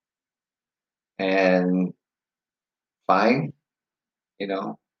 and fine. You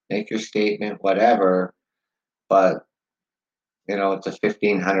know, make your statement, whatever. But you know, it's a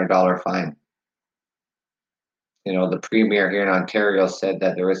 $1,500 fine. You know, the premier here in Ontario said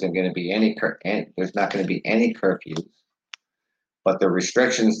that there isn't going to be there's not going to be any curfews, but the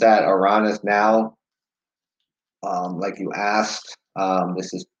restrictions that are on us now, like you asked,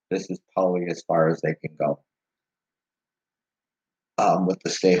 this is probably as far as they can go with the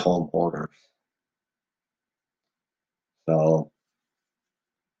stay-home orders. So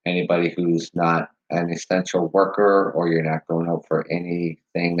anybody who's not an essential worker or you're not going out for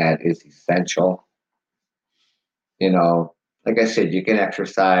anything that is essential, you know, like I said, you can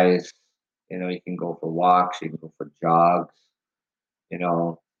exercise. You know, you can go for walks, you can go for jogs, you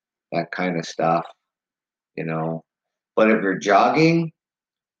know, that kind of stuff, you know. But if you're jogging,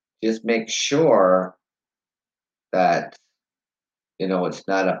 just make sure that, you know, it's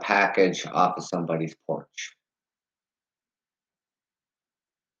not a package off of somebody's porch,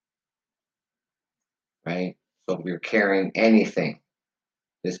 right? So if you're carrying anything,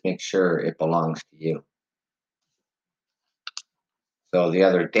 just make sure it belongs to you. So the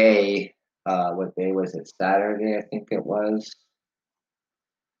other day, what day was it? Saturday, I think it was.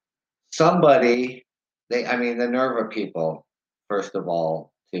 Somebody, I mean, the nerve of people, first of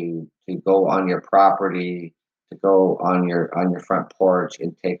all, to go on your property, to go on your front porch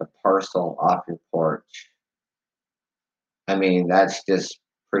and take a parcel off your porch. I mean, that's just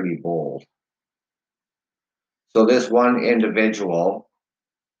pretty bold. So this one individual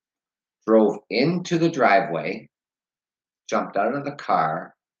drove into the driveway, jumped out of the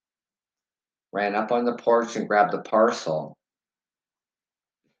car, ran up on the porch and grabbed the parcel.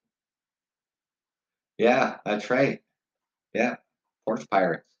 Yeah, that's right. Yeah, porch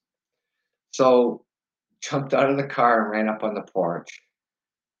pirates. So jumped out of the car and ran up on the porch.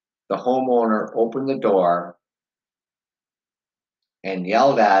 The homeowner opened the door and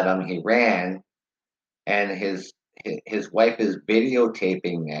yelled at him. He ran, and his wife is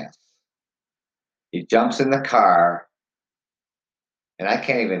videotaping this. He jumps in the car, and I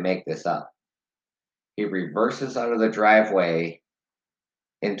can't even make this up. He reverses out of the driveway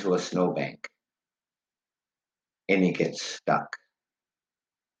into a snowbank, and he gets stuck.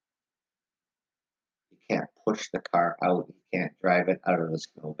 He can't push the car out. He can't drive it out of the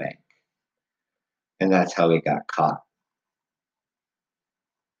snowbank, and that's how he got caught.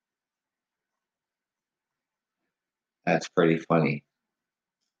 That's pretty funny.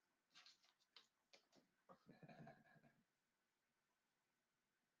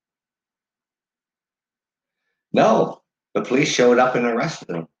 No, the police showed up and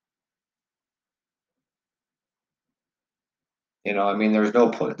arrested him. You know, I mean, there was no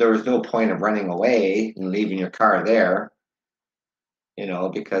point of running away and leaving your car there, you know,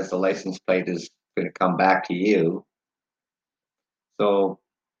 because the license plate is going to come back to you. So,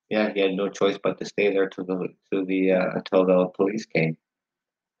 yeah, he had no choice but to stay there to the until the police came.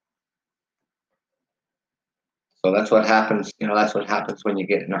 So that's what happens. You know, that's what happens when you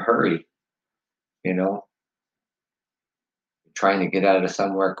get in a hurry. You know, trying to get out of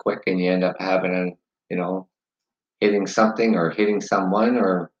somewhere quick, and you end up having a, you know, hitting something or hitting someone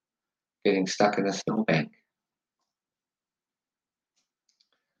or getting stuck in a snowbank.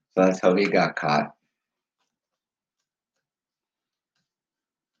 So that's how he got caught.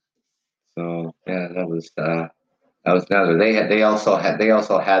 So yeah, that was another. They also had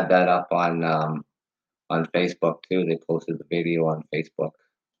that up on Facebook too. They posted the video on Facebook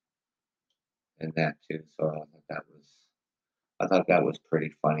and that too. So I thought that was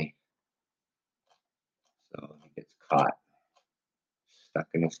pretty funny. So he gets caught stuck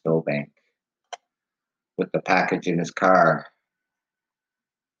in a snowbank with the package in his car.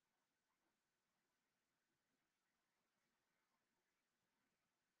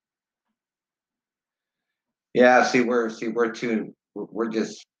 Yeah, we're just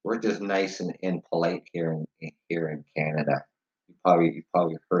nice and polite here in Canada. You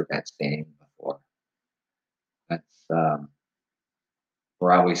probably heard that saying before. That's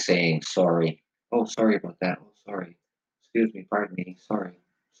we're always saying sorry. Oh, sorry about that. Oh, sorry. Excuse me, pardon me. Sorry.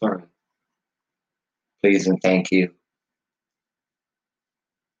 Sorry. Please and thank you.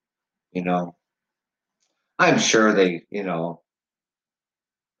 You know, I'm sure they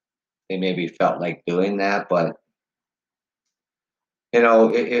maybe felt like doing that, but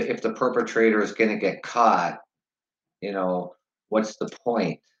if the perpetrator is going to get caught, you know, what's the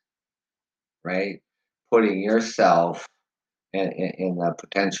point, right? Putting yourself in the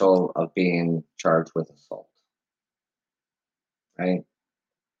potential of being charged with assault, right?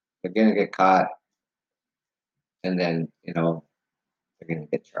 They're going to get caught, and then they're going to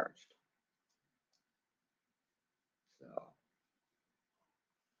get charged. So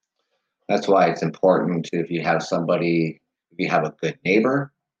that's why it's important if you have a good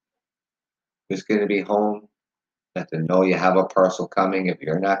neighbor who's going to be home, let them know you have a parcel coming if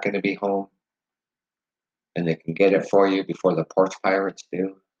you're not going to be home, and they can get it for you before the porch pirates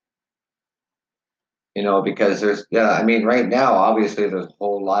do. Because right now, obviously, there's a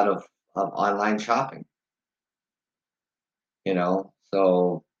whole lot of online shopping,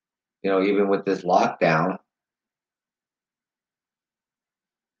 so, even with this lockdown,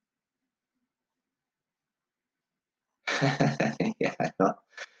 yeah,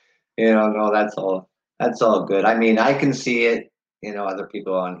 no, no, that's all good. I mean, I can see it, other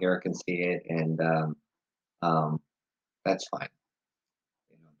people on here can see it, and um, that's fine.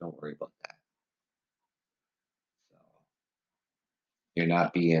 Don't worry about that. So you're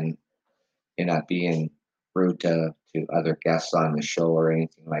not being rude to other guests on the show or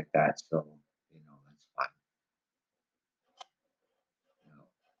anything like that. So that's fine.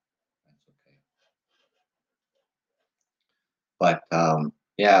 That's okay. But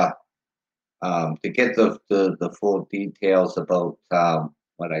yeah, to get the full details about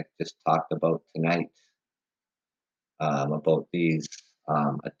what I just talked about tonight, about these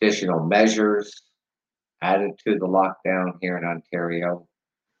additional measures added to the lockdown here in Ontario,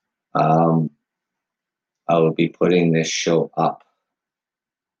 I will be putting this show up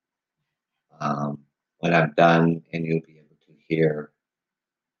when I'm done, and you'll be able to hear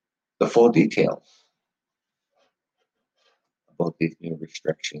the full details about these new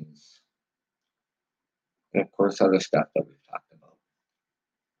restrictions, and of course, other stuff that we've talked about.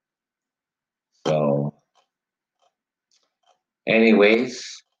 So,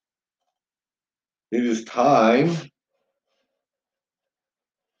 anyways, it is time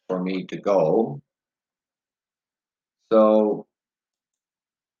for me to go. So,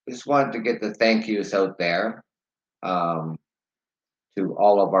 just wanted to get the thank yous out there to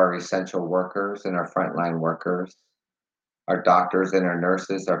all of our essential workers and our frontline workers, our doctors and our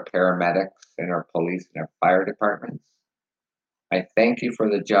nurses, our paramedics and our police and our fire departments. I thank you for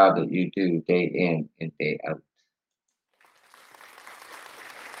the job that you do day in and day out.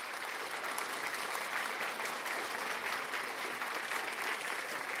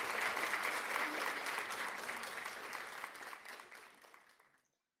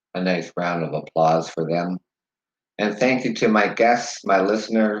 A nice round of applause for them. And thank you to my guests, my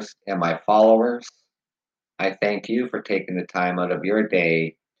listeners, and my followers. I thank you for taking the time out of your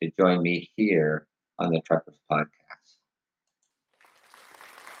day to join me here on the Truckers Podcast.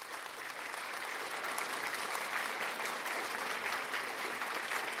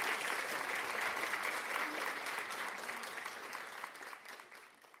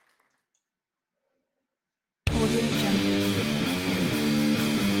 Audio Jungle. Audio Jungle.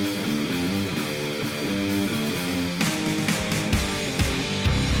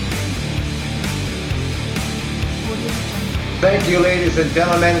 Thank you, ladies and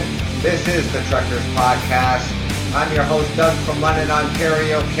gentlemen. This is the Truckers Podcast. I'm your host, Doug, from London,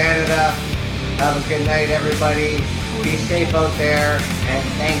 Ontario, Canada. Have a good night, everybody. Be safe out there, and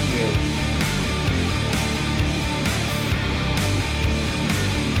thank you.